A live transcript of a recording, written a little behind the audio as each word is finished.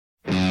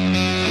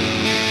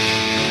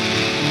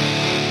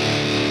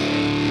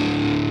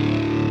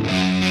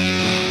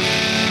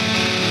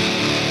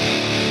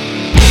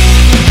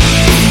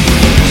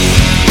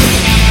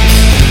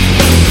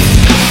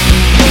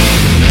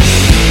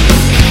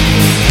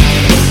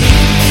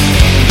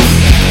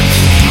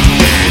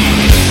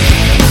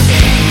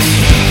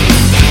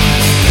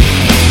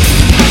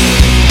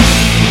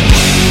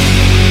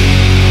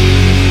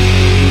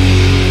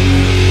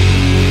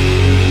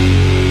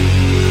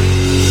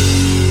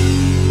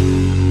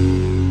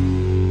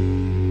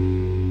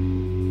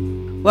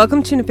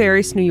Welcome to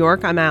Nefarious New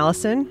York. I'm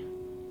Allison.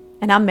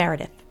 And I'm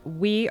Meredith.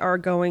 We are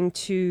going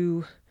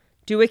to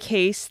do a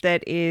case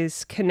that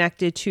is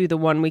connected to the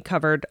one we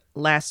covered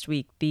last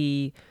week,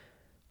 the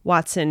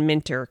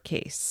Watson-Minter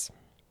case.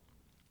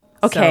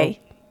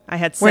 Okay. So, I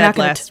had said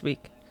last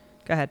week.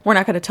 Go ahead. We're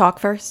not going to talk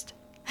first?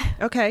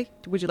 Okay.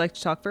 Would you like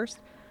to talk first?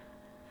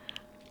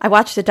 I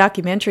watched a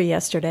documentary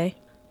yesterday,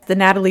 the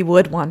Natalie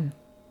Wood one.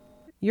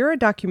 You're a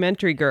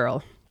documentary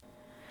girl.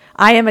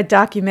 I am a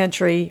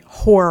documentary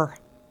whore.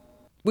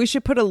 We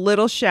should put a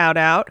little shout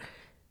out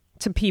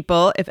to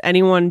people if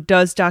anyone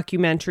does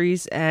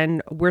documentaries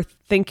and we're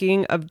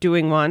thinking of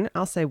doing one.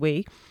 I'll say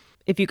we.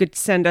 If you could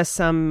send us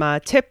some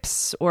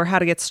tips or how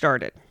to get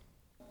started.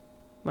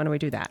 Why don't we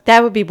do that?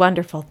 That would be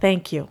wonderful.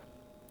 Thank you.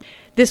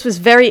 This was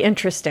very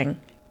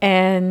interesting.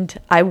 And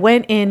I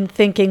went in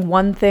thinking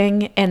one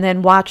thing and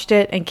then watched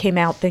it and came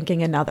out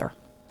thinking another.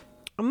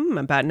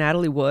 About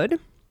Natalie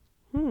Wood?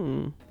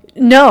 No,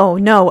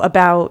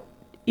 about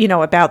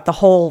the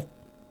whole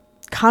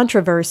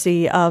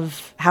controversy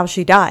of how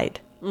she died.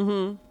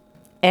 Mm-hmm.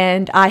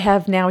 And I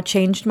have now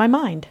changed my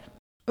mind.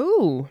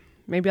 Ooh,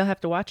 maybe I'll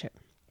have to watch it.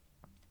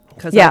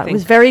 It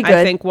was very good.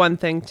 I think one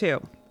thing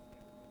too.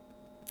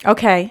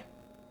 Okay.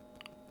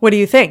 What do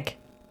you think?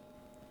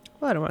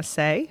 Well, I don't want to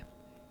say.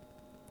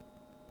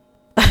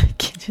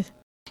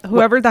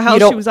 Whoever the hell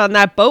she was on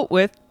that boat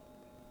with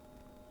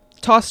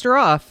tossed her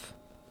off.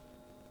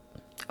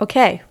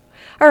 Okay.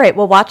 All right,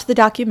 well, watch the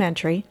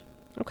documentary.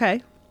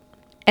 Okay.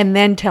 And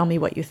then tell me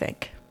what you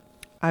think.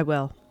 I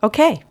will.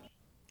 Okay.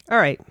 All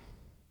right.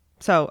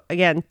 So,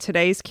 again,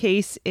 today's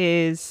case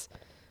is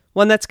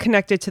one that's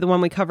connected to the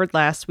one we covered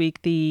last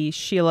week, the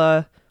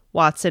Sheila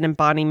Watson and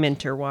Bonnie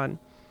Minter one.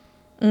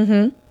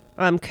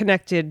 Mm-hmm.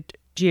 Connected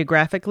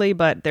geographically,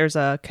 but there's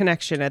a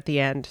connection at the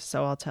end,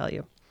 so I'll tell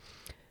you.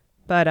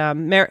 But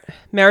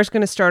Mara's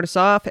going to start us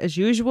off, as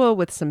usual,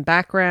 with some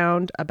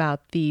background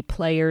about the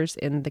players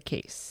in the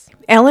case.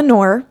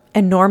 Eleanor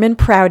and Norman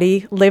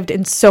Prouty lived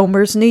in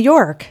Somers, New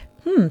York.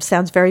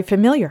 Sounds very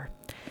familiar.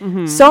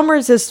 Mm-hmm.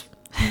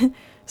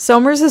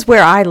 Somers is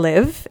where I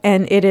live,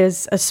 and it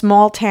is a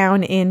small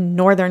town in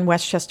northern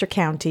Westchester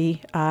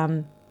County.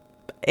 I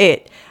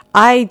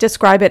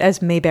describe it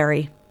as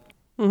Mayberry.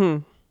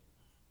 Mm-hmm.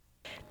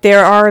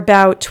 There are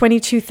about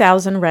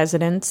 22,000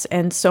 residents,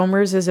 and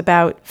Somers is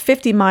about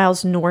 50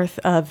 miles north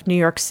of New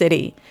York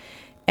City.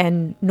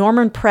 And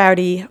Norman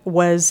Prouty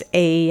was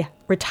a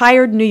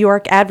retired New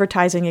York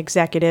advertising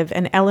executive,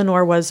 and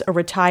Eleanor was a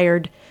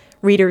retired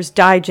Reader's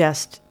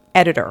Digest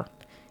editor.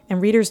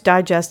 And Reader's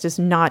Digest is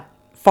not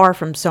far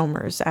from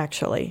Somers,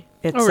 actually.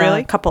 It's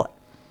really?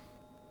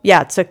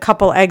 It's a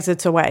couple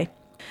exits away.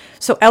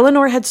 So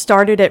Eleanor had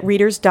started at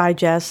Reader's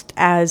Digest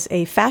as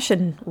a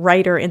fashion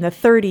writer in the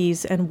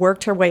 30s and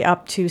worked her way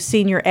up to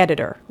senior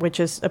editor,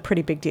 which is a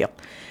pretty big deal.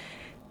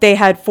 They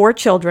had 4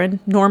 children,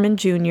 Norman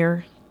Jr.,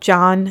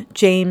 John,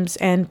 James,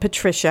 and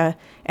Patricia,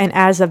 and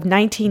as of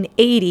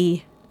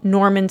 1980,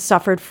 Norman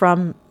suffered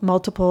from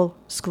multiple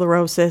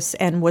sclerosis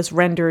and was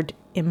rendered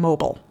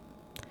immobile.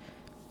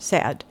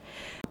 Sad.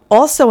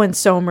 Also in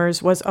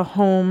Somers was a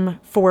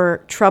home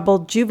for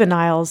troubled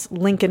juveniles,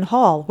 Lincoln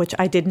Hall, which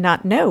I did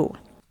not know.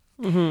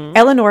 Mm-hmm.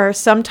 Eleanor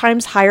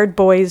sometimes hired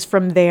boys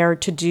from there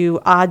to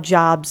do odd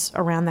jobs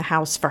around the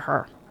house for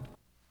her.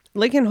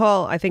 Lincoln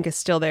Hall, I think, is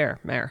still there,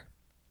 Mare.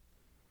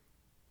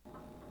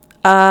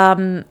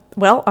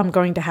 Well, I'm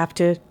going to have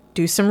to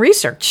do some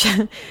research.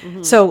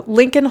 Mm-hmm. So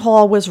Lincoln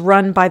Hall was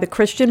run by the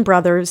Christian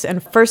Brothers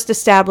and first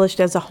established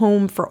as a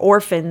home for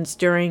orphans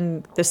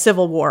during the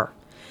Civil War.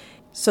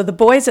 So the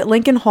boys at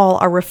Lincoln Hall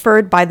are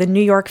referred by the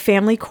New York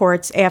family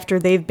courts after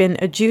they've been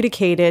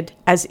adjudicated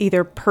as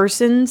either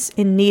persons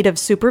in need of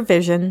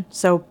supervision,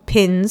 so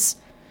PINS,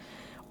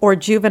 or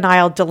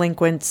juvenile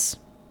delinquents,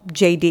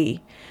 JD.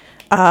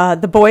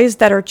 The boys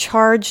that are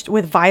charged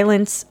with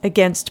violence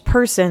against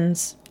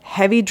persons,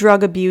 heavy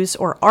drug abuse,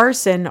 or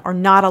arson are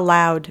not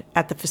allowed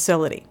at the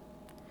facility.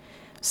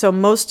 So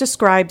most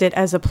described it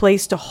as a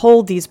place to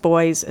hold these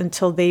boys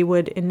until they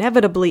would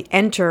inevitably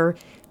enter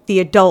the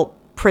adult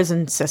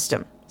prison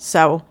system.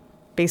 So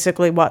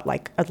basically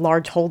like a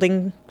large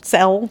holding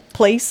cell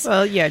place?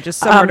 Well, yeah, just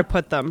somewhere to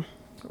put them.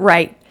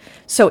 Right.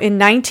 So in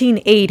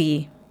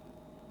 1980,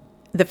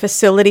 the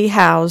facility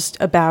housed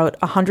about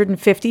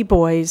 150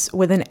 boys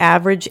with an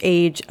average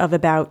age of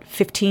about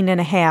 15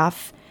 and a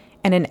half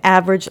and an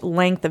average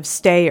length of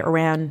stay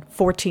around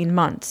 14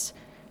 months,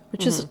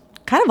 which is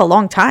kind of a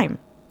long time.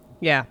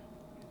 Yeah,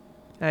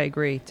 I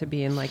agree, to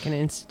be in like an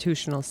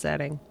institutional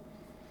setting.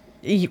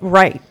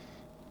 Right.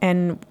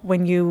 And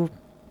when you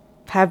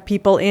have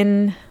people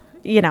in,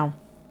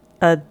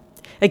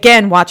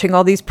 again, watching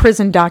all these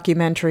prison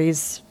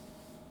documentaries,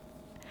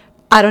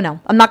 I don't know.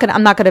 I'm not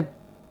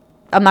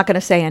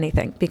gonna say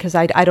anything because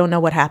I don't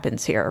know what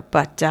happens here.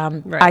 But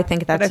right. I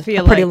think that's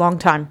a pretty long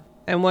time.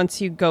 And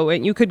once you go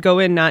in, you could go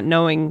in not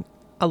knowing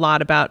a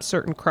lot about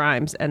certain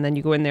crimes, and then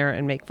you go in there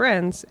and make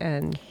friends,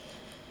 and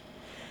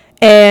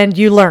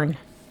you learn,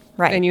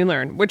 right? And you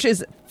learn, which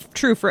is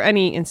true for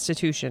any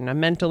institution, a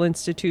mental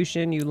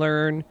institution. You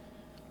learn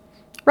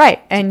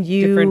Right. And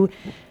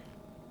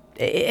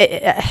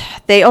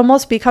they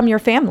almost become your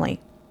family.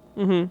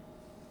 Mm-hmm.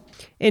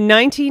 In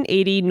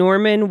 1980,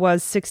 Norman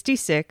was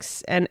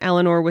 66 and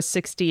Eleanor was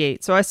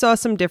 68. So I saw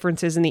some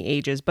differences in the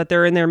ages, but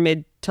they're in their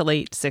mid to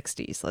late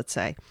 60s, let's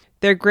say.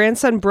 Their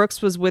grandson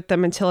Brooks was with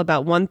them until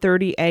about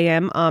 1:30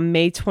 a.m. on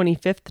May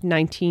 25th,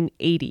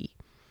 1980.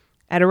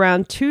 At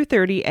around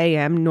 2:30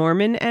 a.m.,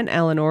 Norman and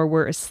Eleanor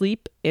were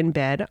asleep in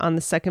bed on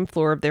the second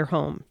floor of their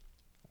home.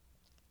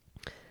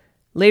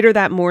 Later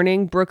that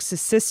morning, Brooks'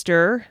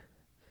 sister,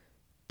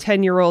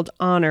 10-year-old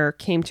Honor,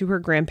 came to her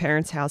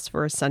grandparents' house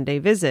for a Sunday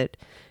visit.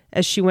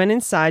 As she went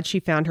inside, she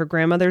found her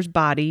grandmother's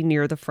body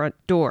near the front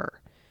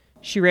door.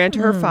 She ran to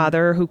her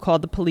father, who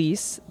called the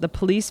police. The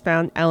police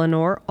found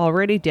Eleanor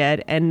already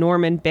dead and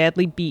Norman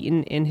badly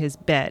beaten in his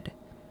bed.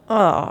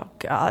 Oh,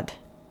 God.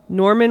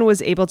 Norman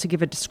was able to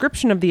give a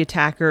description of the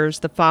attackers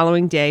the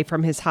following day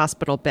from his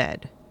hospital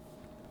bed.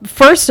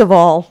 First of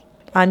all,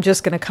 I'm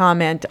just going to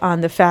comment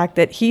on the fact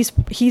that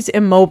he's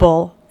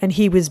immobile and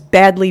he was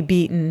badly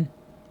beaten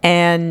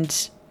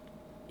and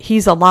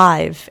he's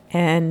alive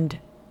and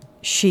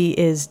she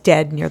is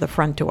dead near the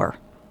front door.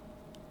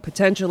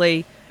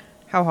 Potentially,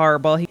 how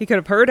horrible. He could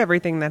have heard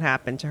everything that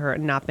happened to her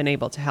and not been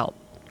able to help.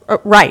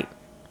 Right.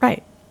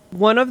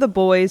 One of the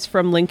boys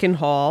from Lincoln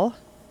Hall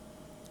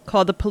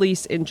called the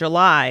police in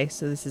July,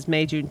 so this is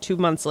May, June, 2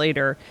 months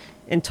later,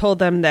 and told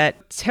them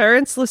that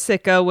Terrence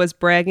Lasico was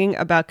bragging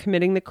about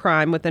committing the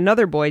crime with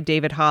another boy,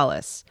 David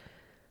Hollis.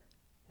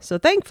 So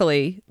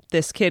thankfully,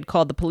 this kid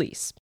called the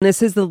police.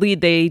 This is the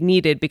lead they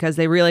needed because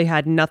they really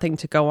had nothing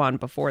to go on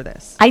before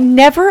this. I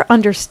never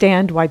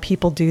understand why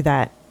people do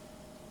that.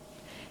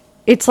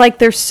 It's like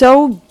they're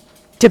so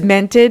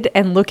demented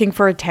and looking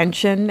for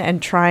attention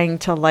and trying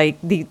to, like,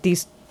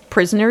 these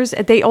prisoners,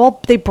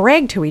 they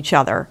brag to each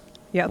other.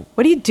 Yep.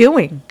 What are you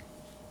doing?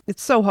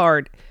 It's so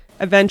hard.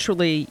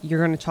 Eventually, you're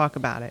going to talk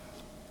about it.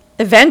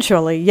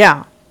 Eventually,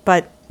 yeah,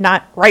 but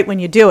not right when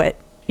you do it.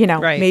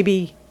 Right.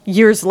 Maybe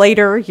years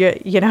later,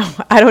 you know,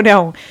 I don't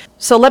know.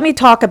 So let me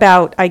talk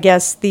about, I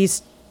guess,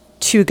 these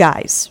two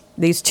guys,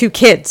 these two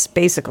kids,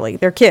 basically.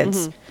 They're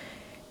kids. Mm-hmm.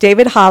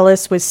 David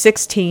Hollis was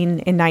 16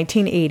 in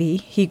 1980.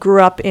 He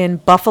grew up in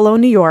Buffalo,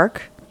 New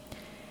York.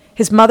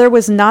 His mother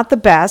was not the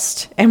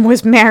best and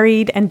was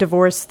married and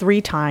divorced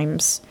 3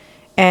 times.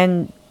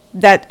 And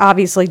that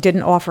obviously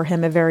didn't offer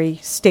him a very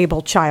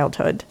stable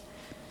childhood,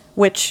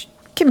 which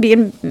can be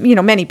in,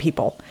 many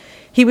people.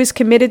 He was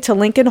committed to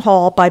Lincoln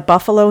Hall by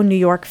Buffalo, New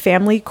York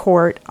Family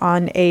Court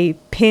on a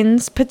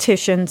PINS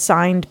petition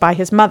signed by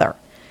his mother.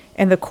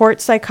 And the court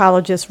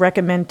psychologist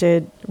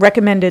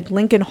recommended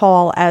Lincoln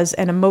Hall as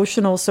an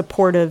emotional,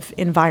 supportive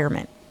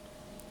environment.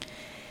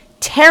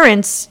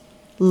 Terrence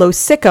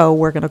Lasico,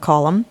 we're going to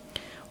call him,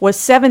 was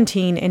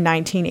 17 in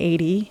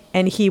 1980,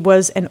 and he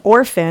was an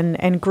orphan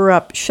and grew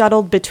up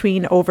shuttled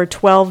between over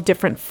 12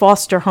 different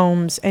foster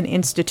homes and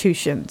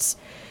institutions.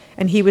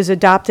 And he was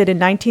adopted in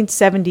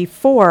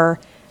 1974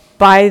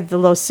 by the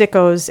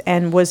Lasicos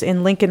and was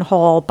in Lincoln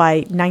Hall by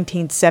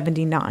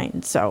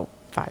 1979. So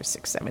 5,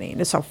 6, 7,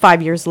 8. So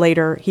 5 years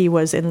later, he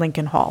was in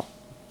Lincoln Hall.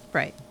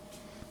 Right.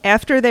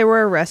 After they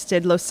were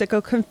arrested,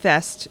 Lasico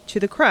confessed to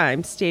the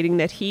crime, stating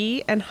that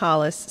he and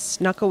Hollis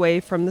snuck away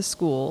from the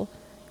school.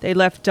 They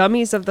left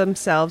dummies of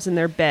themselves in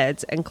their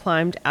beds and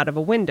climbed out of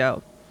a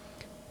window.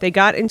 They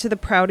got into the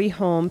Prouty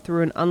home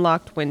through an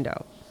unlocked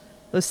window.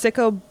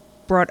 Lasico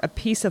brought a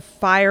piece of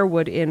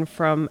firewood in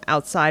from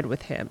outside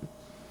with him.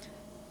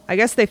 I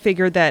guess they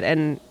figured that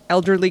an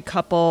elderly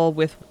couple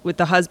with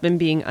the husband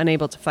being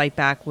unable to fight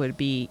back would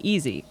be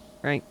easy,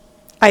 right?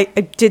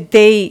 Did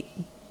they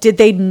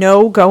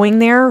know going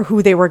there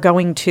who they were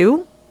going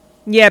to?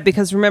 Yeah,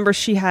 because remember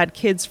she had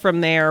kids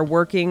from there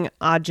working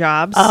odd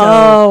jobs.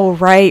 Oh, so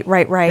right.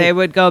 They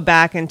would go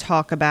back and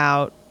talk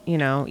about,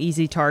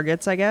 easy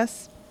targets, I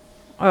guess.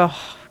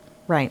 Oh,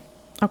 right.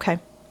 Okay.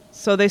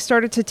 So they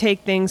started to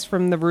take things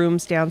from the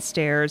rooms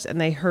downstairs, and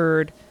they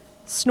heard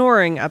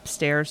snoring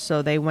upstairs,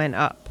 so they went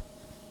up,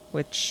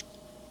 which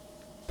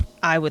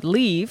I would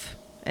leave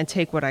and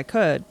take what I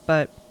could,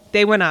 but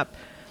they went up.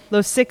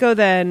 Lasico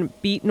then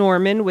beat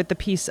Norman with the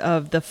piece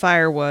of the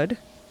firewood,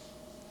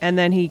 and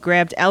then he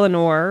grabbed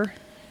Eleanor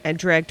and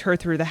dragged her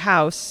through the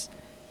house.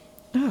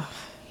 Oh.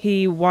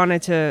 He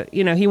wanted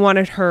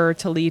her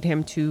to lead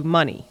him to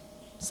money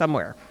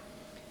somewhere.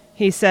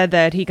 He said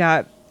that he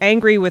got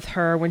angry with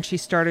her when she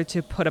started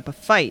to put up a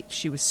fight.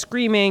 She was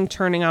screaming,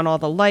 turning on all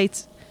the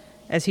lights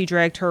as he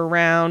dragged her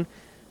around.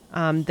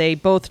 They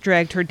both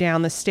dragged her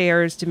down the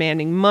stairs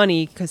demanding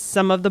money because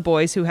some of the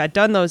boys who had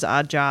done those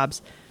odd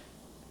jobs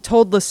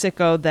told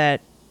Lasico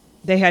that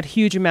they had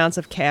huge amounts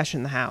of cash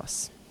in the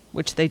house,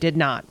 which they did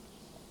not.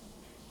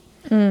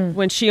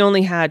 When she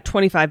only had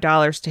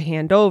 $25 to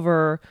hand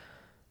over,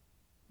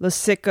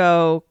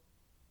 Lasico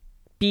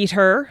beat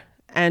her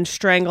and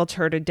strangled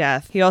her to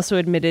death. He also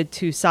admitted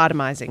to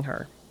sodomizing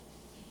her.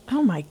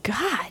 Oh my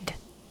God.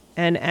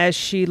 And as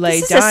she lay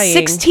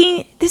dying...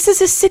 This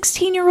is a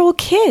 16-year-old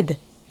kid.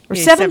 Or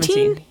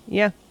 17? 17.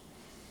 Yeah.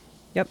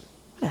 Yep.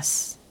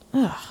 Yes.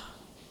 Ugh.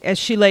 As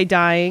she lay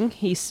dying,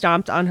 he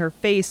stomped on her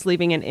face,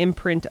 leaving an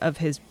imprint of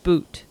his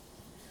boot.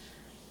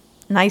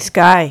 Nice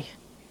guy.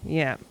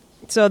 Yeah.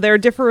 So there are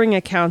differing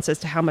accounts as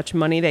to how much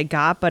money they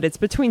got, but it's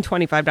between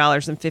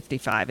 $25 and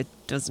 $55. It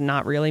does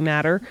not really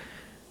matter.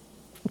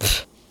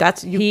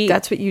 That's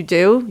what you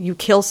do? You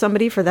kill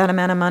somebody for that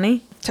amount of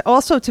money?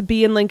 To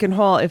be in Lincoln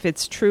Hall, if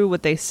it's true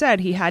what they said,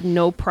 he had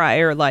no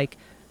prior,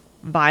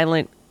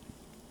 violent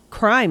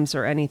crimes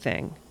or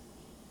anything.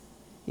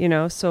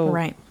 So...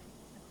 Right.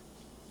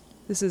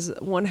 This is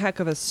one heck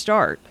of a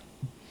start.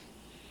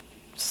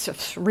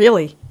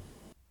 Really?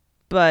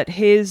 But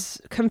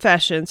his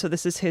confession, so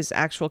this is his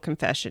actual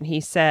confession.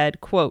 He said,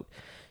 quote,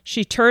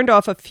 "She turned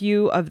off a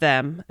few of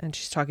them," and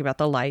she's talking about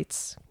the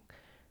lights,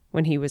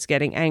 when he was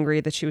getting angry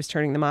that she was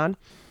turning them on.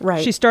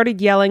 Right. "She started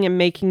yelling and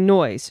making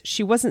noise.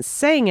 She wasn't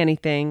saying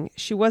anything.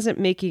 She wasn't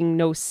making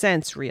no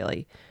sense,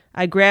 really.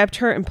 I grabbed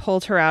her and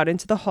pulled her out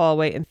into the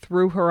hallway and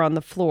threw her on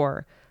the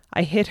floor.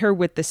 I hit her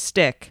with the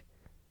stick,"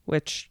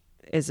 which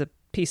is a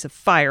piece of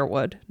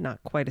firewood,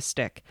 not quite a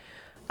stick.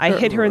 "I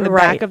hit her in the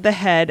back of the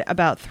head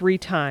about 3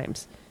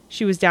 times.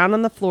 She was down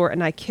on the floor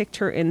and I kicked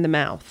her in the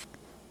mouth.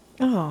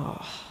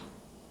 Oh.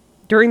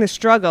 During the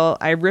struggle,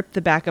 I ripped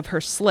the back of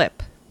her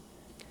slip.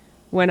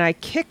 When I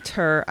kicked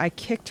her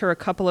a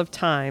couple of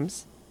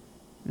times."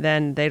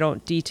 Then they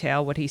don't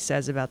detail what he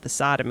says about the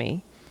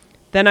sodomy.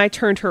 "Then I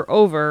turned her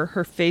over.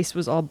 Her face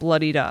was all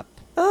bloodied up."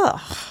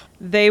 Ugh.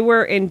 They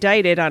were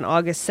indicted on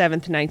August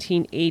 7th,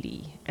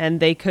 1980,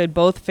 and they could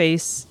both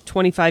face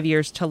 25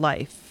 years to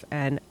life.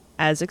 And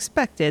as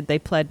expected, they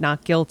pled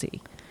not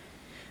guilty.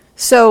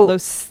 So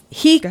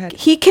he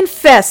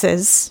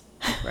confesses,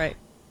 right?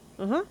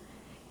 Uh-huh.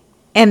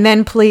 And then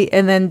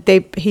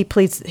he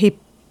pleads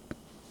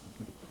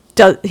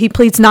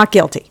not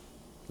guilty.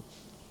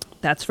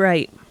 That's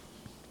right.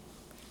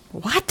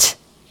 What?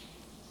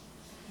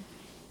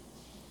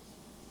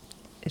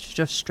 It's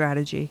just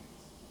strategy.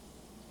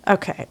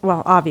 Okay,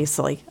 well,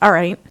 obviously. All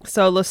right.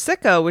 So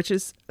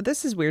Losico,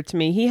 this is weird to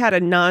me, he had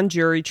a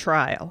non-jury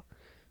trial,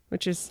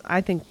 which is,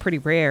 I think, pretty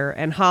rare,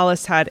 and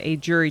Hollis had a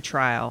jury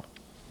trial.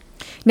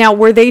 Now,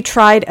 were they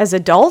tried as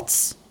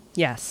adults?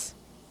 Yes.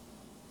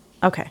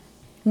 Okay.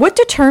 What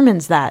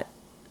determines that?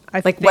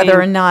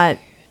 Whether or not...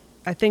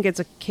 I think it's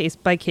a case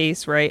by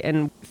case, right?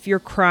 And if your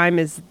crime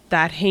is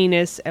that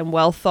heinous and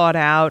well thought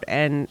out,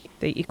 and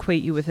they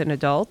equate you with an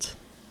adult,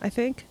 I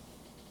think,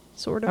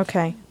 sort of.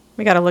 Okay.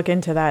 We got to look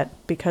into that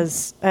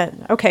because,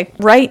 okay,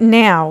 right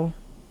now,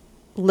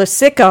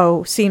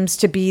 Losico seems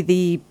to be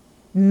the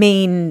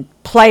main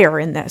player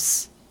in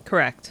this.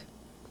 Correct.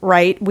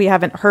 Right? We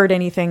haven't heard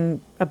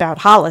anything about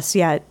Hollis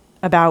yet,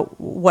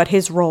 about what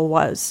his role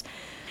was.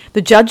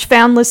 The judge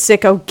found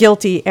Losico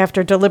guilty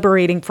after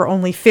deliberating for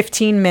only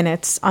 15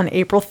 minutes on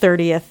April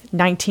 30th,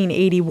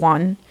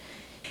 1981.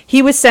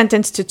 He was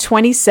sentenced to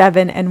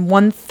 27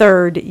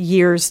 1/3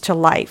 years to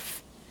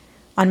life.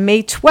 On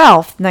May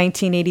 12th,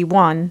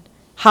 1981,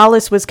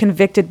 Hollis was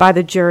convicted by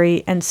the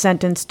jury and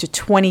sentenced to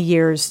 20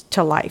 years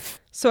to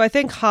life. So I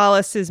think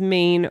Hollis's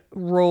main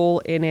role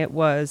in it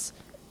was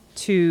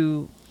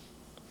to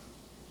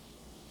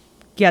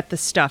get the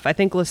stuff. I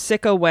think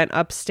Losico went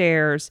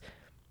upstairs.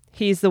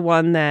 He's the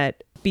one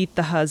that beat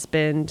the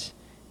husband.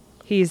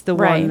 He's the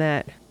one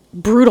that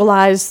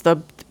brutalized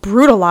the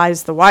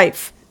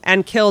wife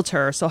and killed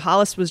her. So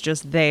Hollis was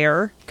just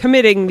there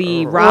committing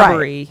the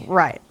robbery.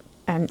 Right.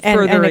 And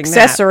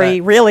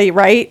accessory, really,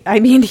 right? I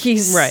mean,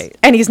 he's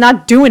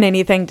not doing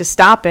anything to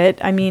stop it.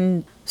 I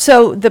mean,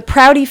 so the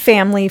Prouty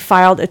family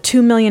filed a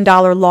 $2 million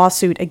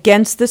lawsuit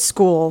against the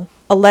school,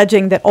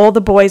 alleging that all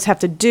the boys have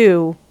to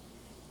do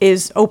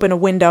is open a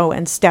window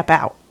and step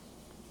out.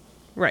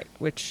 Right,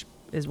 which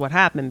is what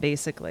happened,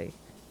 basically.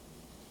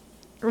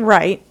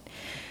 Right.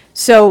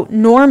 So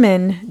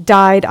Norman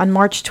died on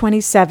March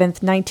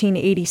 27th,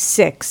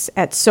 1986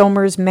 at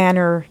Somers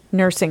Manor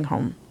Nursing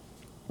Home.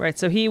 Right,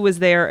 so he was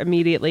there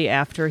immediately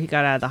after he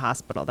got out of the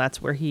hospital.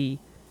 That's where he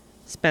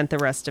spent the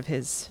rest of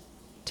his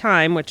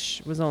time,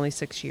 which was only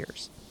 6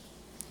 years.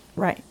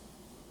 Right.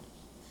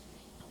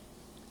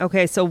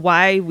 Okay, so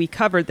why we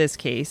covered this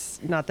case,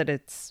 not that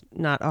it's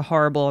not a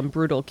horrible and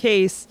brutal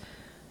case,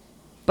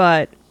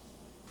 but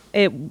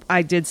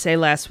I did say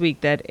last week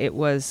that it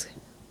was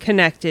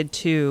connected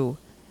to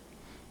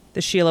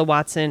the Sheila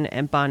Watson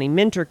and Bonnie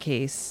Minter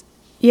case.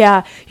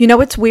 Yeah. You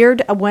know, it's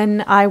weird.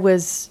 When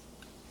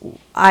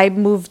I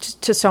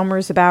moved to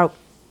Somers about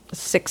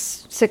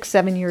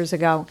 7 years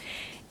ago,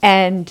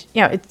 and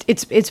you know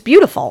it's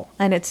beautiful,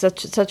 and it's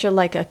such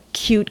a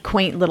cute,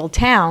 quaint little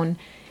town.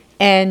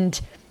 And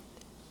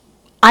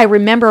I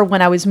remember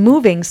when I was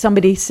moving,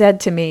 somebody said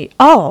to me,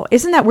 "Oh,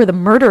 isn't that where the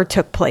murder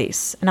took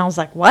place?" And I was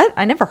like, "What?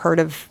 I never heard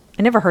of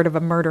a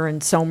murder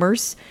in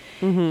Somers."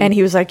 Mm-hmm. And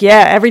he was like,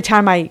 "Yeah, every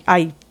time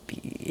I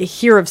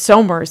hear of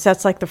Somers,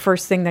 that's like the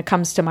first thing that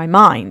comes to my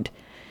mind."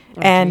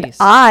 Oh, and geez.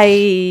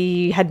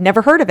 I had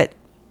never heard of it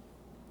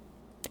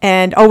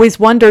and always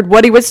wondered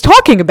what he was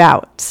talking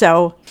about.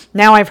 So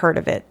now I've heard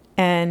of it,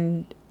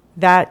 and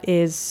that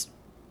is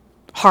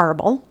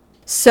horrible.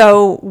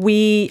 So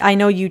I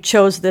know you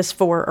chose this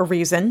for a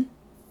reason.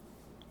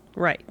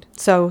 Right.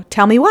 So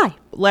tell me why.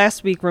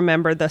 Last week,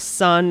 remember the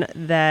son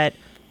that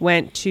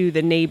went to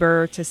the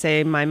neighbor to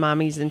say, my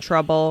mommy's in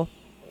trouble?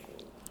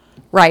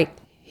 Right.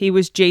 He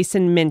was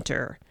Jason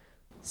Minter.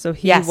 So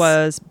he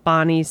was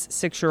Bonnie's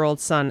 6-year-old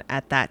son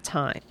at that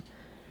time.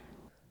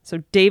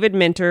 So David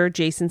Minter,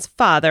 Jason's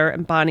father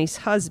and Bonnie's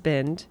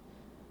husband,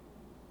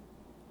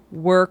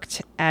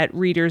 worked at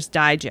Reader's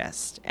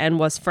Digest and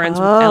was friends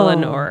with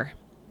Eleanor.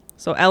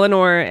 So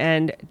Eleanor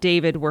and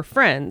David were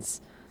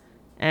friends.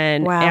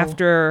 And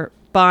after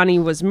Bonnie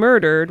was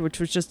murdered, which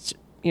was just,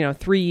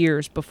 3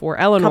 years before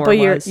Eleanor was.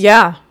 Years.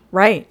 Yeah,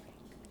 right.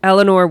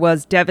 Eleanor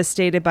was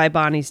devastated by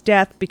Bonnie's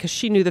death because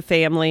she knew the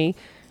family.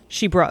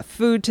 She brought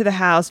food to the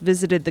house,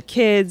 visited the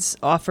kids,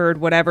 offered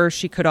whatever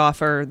she could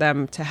offer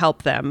them to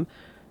help them.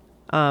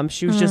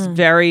 She was just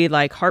very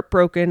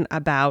heartbroken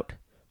about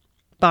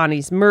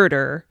Bonnie's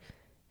murder.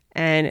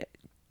 And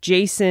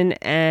Jason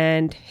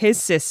and his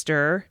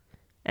sister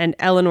and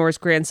Eleanor's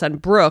grandson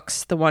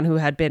Brooks, the one who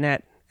had been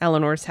at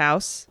Eleanor's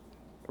house,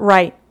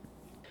 right,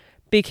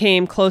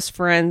 became close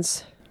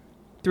friends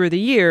through the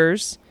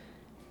years.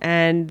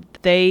 And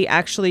they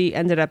actually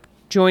ended up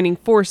joining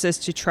forces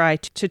to try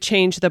to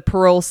change the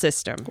parole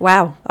system.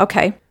 Wow.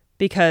 Okay.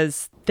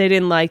 Because they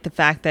didn't like the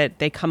fact that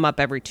they come up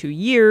every 2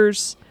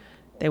 years.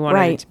 They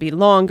wanted it to be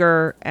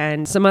longer,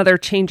 and some other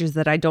changes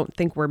that I don't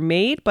think were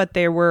made, but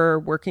they were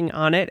working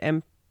on it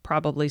and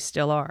probably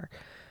still are.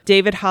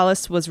 David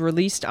Hollis was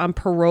released on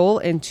parole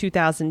in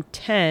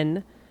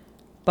 2010,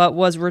 but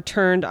was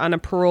returned on a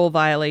parole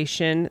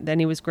violation. Then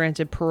he was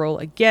granted parole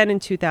again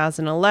in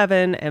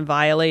 2011 and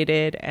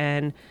violated.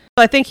 And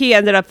I think he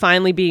ended up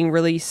finally being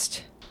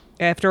released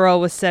after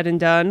all was said and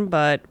done.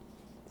 But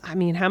I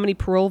mean, how many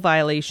parole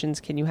violations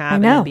can you have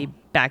and then be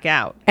back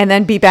out? And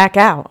then be back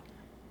out.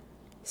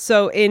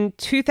 So in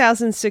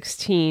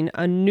 2016,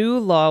 a new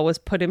law was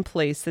put in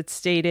place that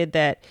stated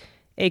that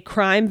a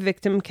crime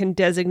victim can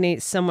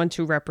designate someone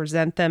to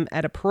represent them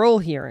at a parole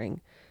hearing,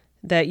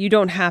 that you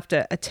don't have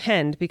to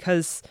attend,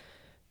 because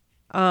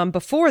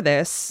before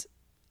this,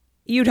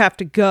 you'd have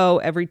to go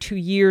every 2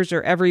 years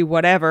or every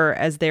whatever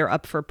as they're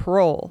up for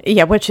parole.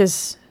 Yeah, which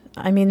is,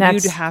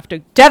 that's you'd have to,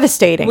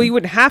 devastating. Well, you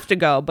wouldn't have to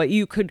go, but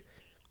you could,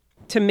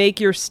 to make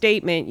your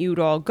statement, you'd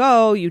all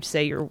go, you'd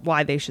say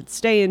why they should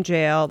stay in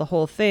jail, the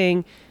whole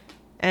thing,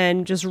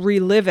 and just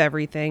relive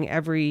everything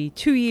every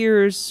 2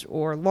 years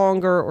or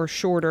longer or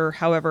shorter,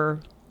 however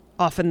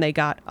often they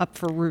got up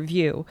for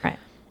review. Right.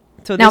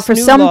 So now, for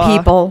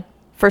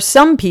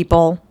some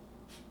people,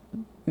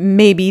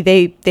 maybe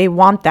they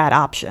want that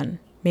option.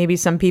 Maybe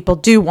some people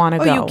do want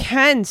to go.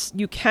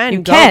 You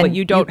can go, but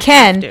you don't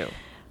have to.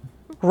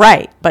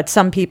 Right. But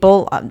some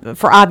people,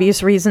 for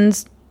obvious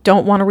reasons,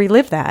 don't want to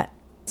relive that.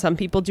 Some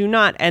people do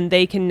not, and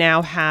they can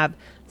now have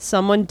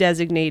someone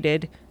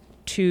designated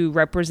to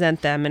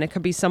represent them, and it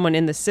could be someone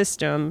in the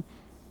system,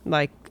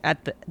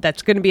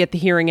 that's going to be at the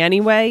hearing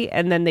anyway,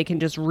 and then they can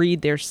just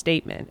read their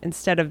statement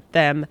instead of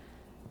them,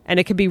 and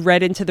it could be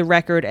read into the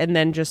record and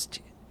then just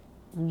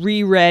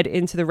reread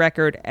into the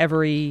record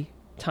every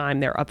time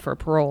they're up for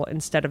parole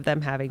instead of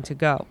them having to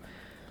go.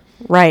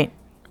 Right.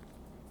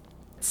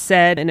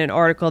 Said in an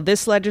article,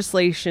 this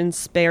legislation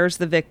spares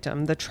the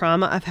victim the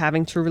trauma of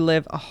having to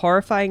relive a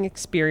horrifying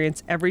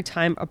experience every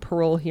time a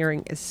parole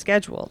hearing is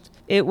scheduled.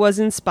 It was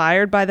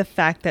inspired by the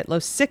fact that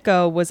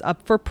Losico was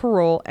up for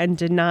parole and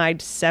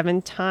denied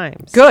 7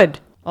 times. Good.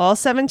 All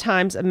 7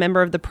 times, a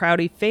member of the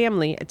Prouty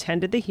family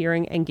attended the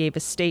hearing and gave a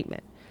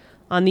statement.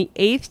 On the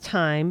 8th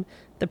time,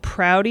 the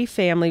Prouty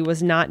family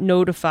was not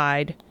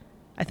notified.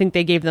 I think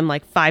they gave them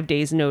 5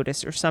 days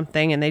notice or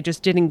something, and they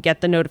just didn't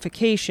get the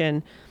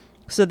notification.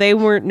 So they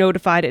weren't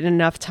notified in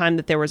enough time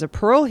that there was a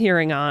parole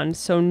hearing on,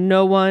 so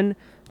no one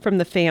from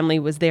the family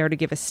was there to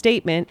give a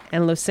statement,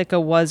 and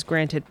Losico was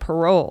granted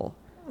parole.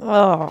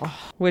 Oh.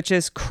 Which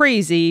is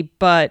crazy,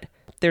 but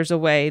there's a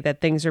way that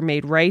things are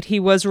made right.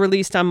 He was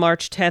released on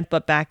March 10th,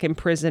 but back in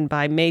prison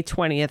by May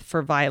 20th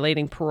for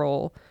violating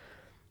parole.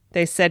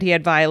 They said he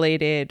had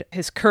violated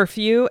his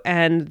curfew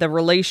and the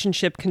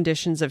relationship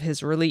conditions of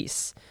his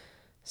release.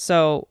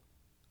 So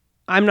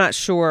I'm not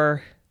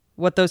sure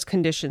what those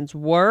conditions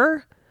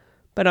were,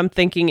 but I'm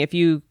thinking if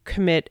you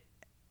commit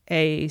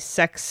a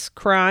sex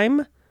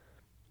crime,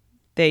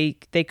 the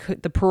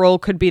parole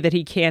could be that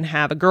he can't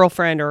have a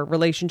girlfriend or a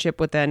relationship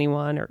with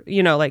anyone, or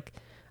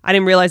I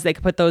didn't realize they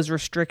could put those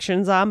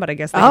restrictions on, but I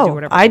guess they can do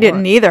whatever. I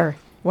didn't either.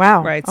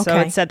 Wow. Right. Okay. So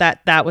it said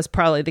that was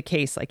probably the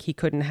case. He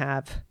couldn't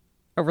have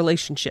a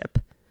relationship,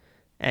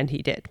 and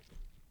he did.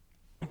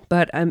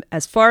 But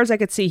as far as I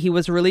could see, he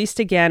was released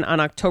again on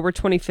October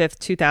 25th,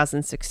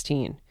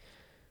 2016.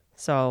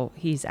 So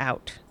he's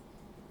out.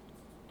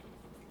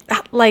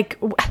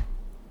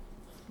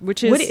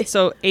 Which is,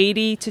 so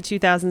 80 to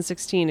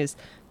 2016 is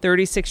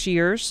 36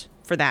 years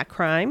for that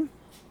crime.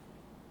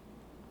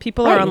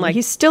 People are on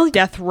he's still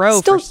death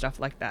row for stuff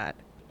like that.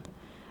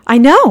 I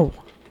know.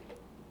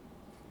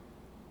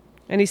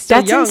 And he's still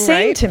young, That's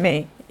insane right? to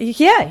me.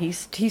 Yeah,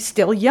 he's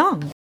still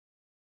young.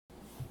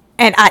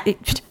 And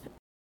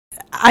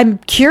I'm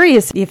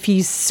curious if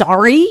he's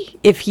sorry,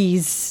 if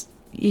he's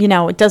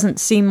it doesn't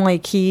seem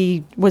like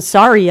he was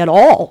sorry at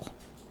all.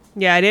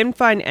 Yeah, I didn't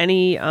find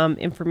any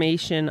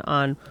information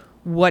on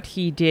what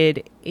he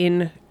did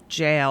in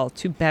jail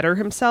to better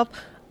himself.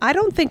 I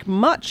don't think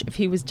much if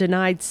he was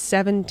denied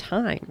 7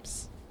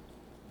 times.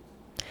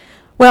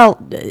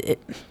 Well,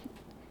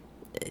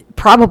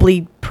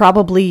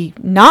 probably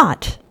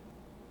not.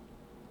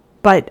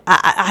 But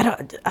I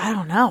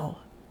don't know.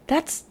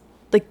 That's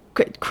like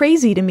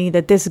crazy to me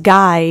that this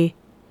guy,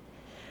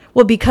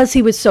 well, because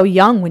he was so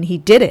young when he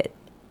did it.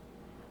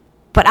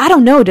 But I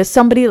don't know, does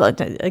somebody,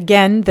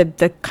 again,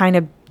 the kind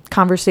of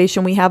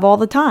conversation we have all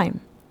the time,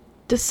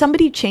 does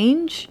somebody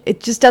change? It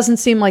just doesn't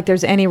seem like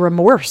there's any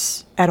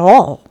remorse at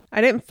all.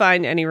 I didn't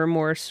find any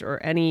remorse or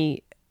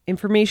any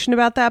information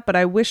about that, but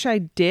I wish I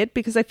did,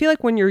 because I feel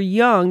like when you're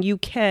young, you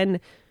can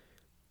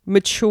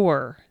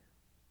mature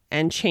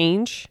and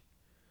change.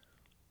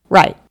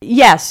 Right.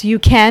 Yes, you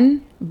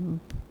can.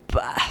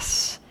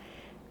 But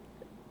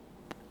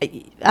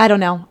I don't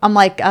know. I'm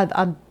like,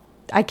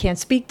 I can't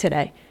speak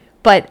today.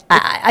 But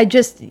I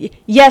just,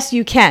 yes,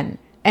 you can.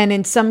 And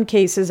in some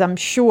cases, I'm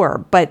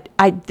sure. But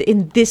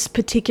in this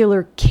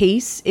particular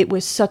case, it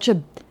was such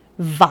a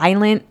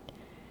violent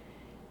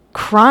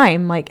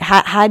crime. Like,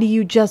 how do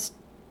you just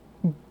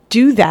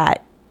do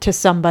that to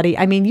somebody?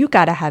 I mean, you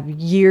got to have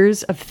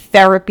years of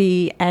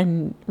therapy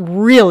and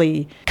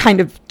really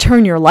kind of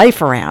turn your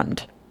life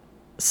around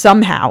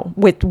somehow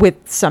with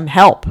some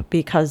help,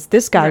 because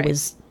this guy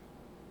was...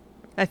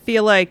 I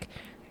feel like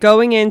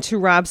going in to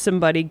rob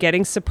somebody,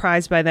 getting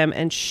surprised by them,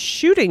 and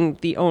shooting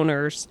the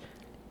owners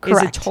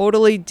Correct. is a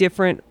totally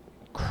different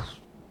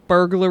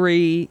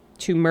burglary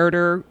to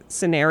murder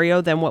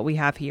scenario than what we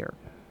have here.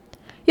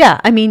 Yeah,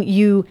 I mean,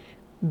 you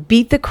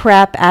beat the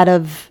crap out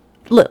of...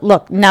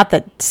 Look, not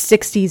that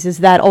 60s is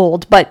that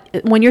old,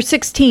 but when you're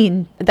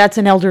 16, that's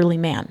an elderly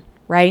man,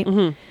 right?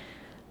 Mm-hmm.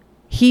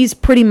 He's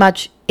pretty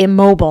much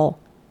immobile.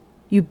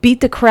 You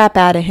beat the crap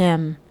out of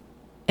him,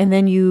 and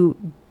then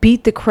you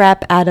beat the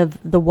crap out of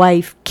the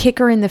wife, kick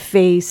her in the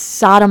face,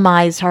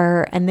 sodomize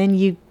her, and then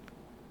you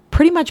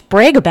pretty much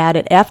brag about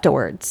it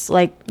afterwards.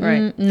 Like,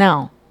 right.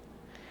 No.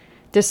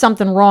 There's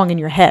something wrong in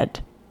your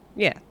head.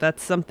 Yeah,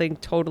 that's something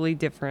totally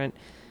different.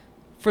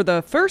 For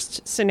the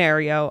first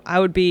scenario, I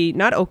would be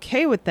not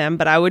okay with them,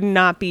 but I would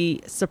not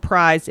be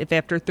surprised if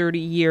after 30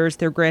 years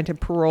they're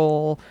granted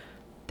parole,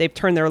 they've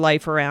turned their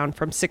life around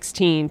from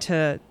 16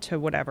 to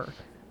whatever.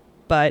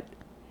 But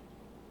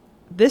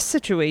this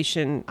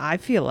situation, I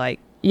feel like,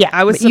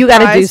 I was surprised you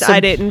gotta do I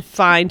didn't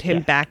find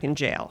him back in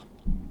jail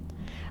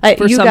for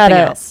you something gotta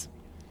else.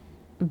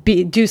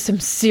 Do some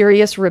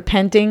serious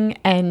repenting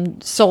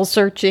and soul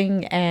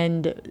searching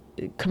and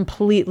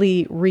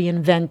completely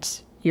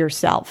reinvent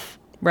yourself.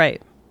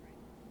 Right.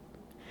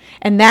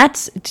 And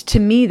that's, to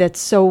me, that's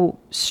so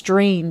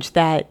strange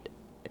that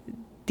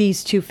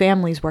these two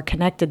families were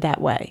connected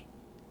that way.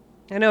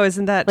 I know,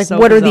 isn't that like, so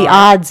what bizarre? are the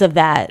odds of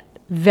that?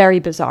 Very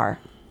bizarre.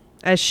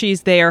 As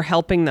she's there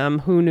helping them,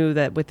 who knew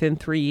that within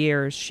 3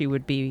 years she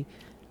would be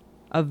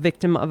a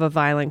victim of a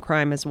violent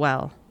crime as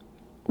well?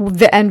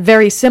 And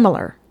very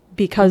similar,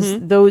 because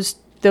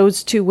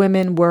those two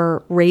women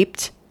were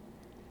raped.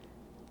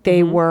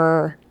 They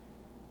were,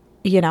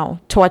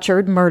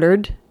 tortured,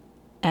 murdered,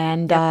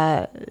 and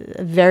a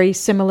very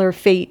similar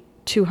fate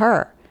to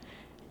her.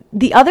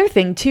 The other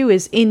thing, too,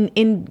 is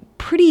in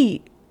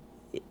pretty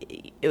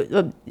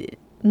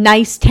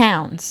nice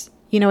towns,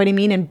 you know what I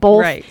mean? In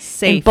both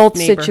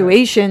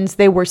situations,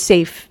 they were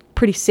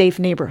pretty safe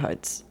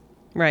neighborhoods.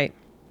 Right.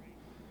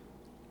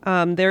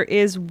 There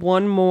is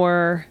one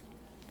more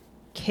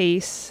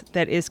case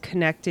that is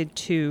connected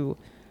to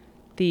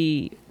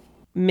the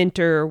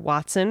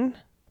Minter-Watson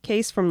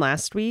case from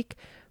last week,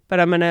 but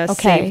I'm going to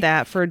save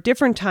that for a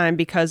different time,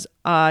 because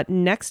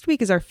next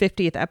week is our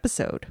 50th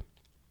episode.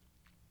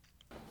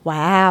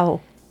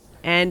 Wow.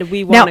 And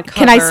we want to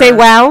cover... Can I say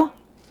wow?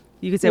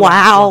 You can say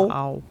wow.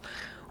 Wow.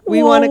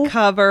 We want to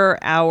cover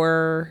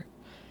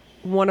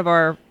one of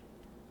our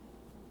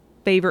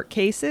favorite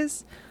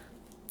cases.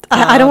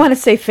 I don't want to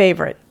say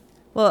favorite.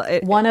 Well,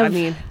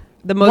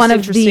 the most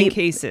interesting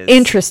cases.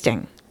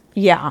 Interesting.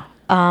 Yeah.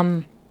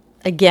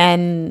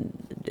 Again,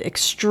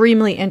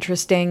 extremely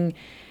interesting.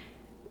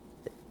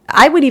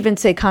 I would even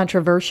say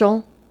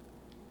controversial,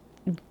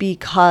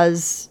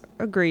 because...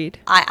 Agreed.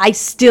 I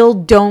still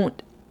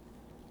don't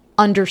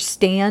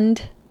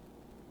understand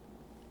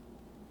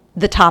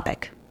the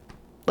topic.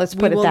 Let's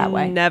put it that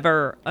way. We will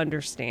never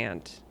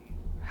understand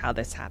how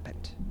this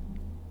happened.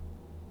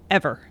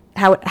 Ever.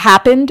 How it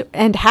happened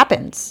and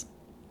happens.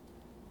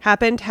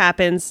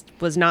 Happens,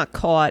 was not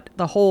caught,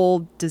 the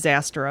whole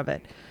disaster of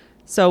it.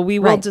 So we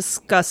will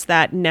discuss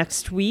that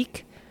next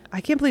week. I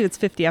can't believe it's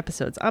 50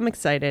 episodes. I'm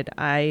excited.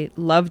 I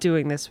love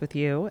doing this with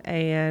you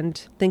and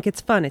think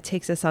it's fun. It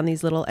takes us on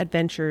these little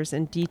adventures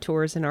and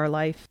detours in our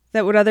life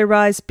that would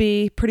otherwise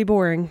be pretty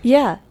boring.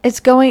 Yeah,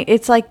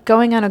 it's like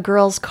going on a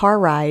girl's car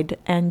ride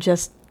and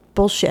just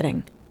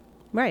bullshitting.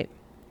 Right.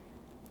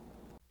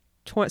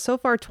 So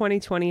far,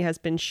 2020 has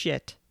been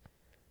shit.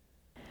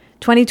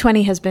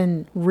 2020 has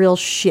been real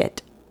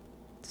shit.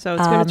 So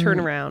it's going to turn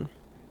around.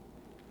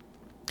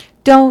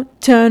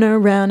 Don't turn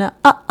around.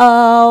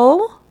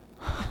 Uh-oh.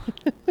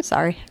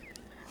 Sorry.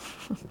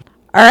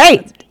 All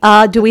right.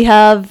 Do we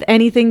have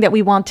anything that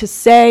we want to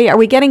say? Are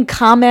we getting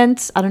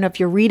comments? I don't know if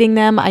you're reading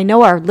them. I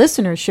know our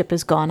listenership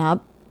has gone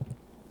up.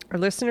 Our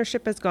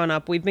listenership has gone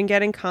up. We've been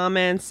getting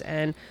comments,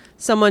 and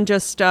someone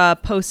just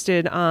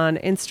posted on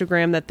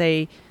Instagram that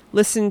they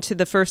listened to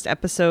the first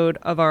episode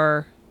of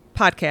our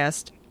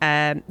podcast.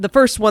 And the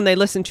first one they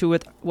listened to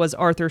was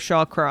Arthur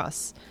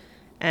Shawcross.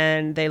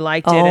 And they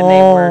liked it,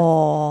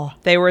 and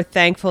they were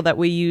thankful that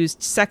we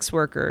used sex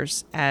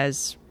workers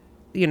as,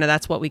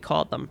 that's what we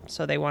called them.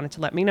 So they wanted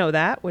to let me know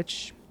that,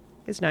 which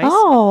is nice.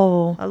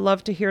 Oh. I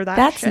love to hear that.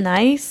 That's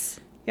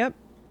nice. Yep.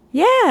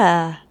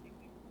 Yeah.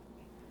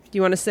 Do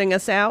you want to sing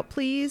us out,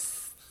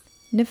 please?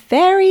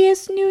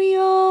 Nefarious New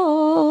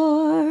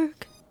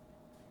York.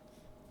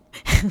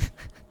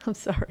 I'm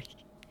sorry.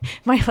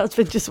 My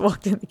husband just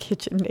walked in the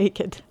kitchen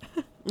naked.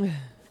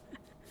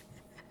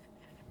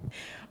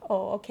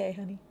 Oh, okay,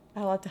 honey.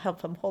 I'll have to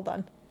help him. Hold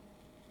on.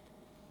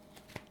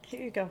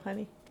 Here you go,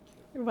 honey.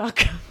 You're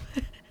welcome.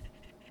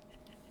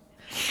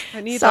 I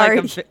need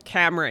like a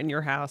camera in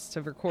your house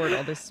to record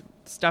all this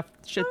stuff.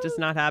 Shit does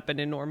not happen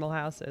in normal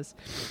houses.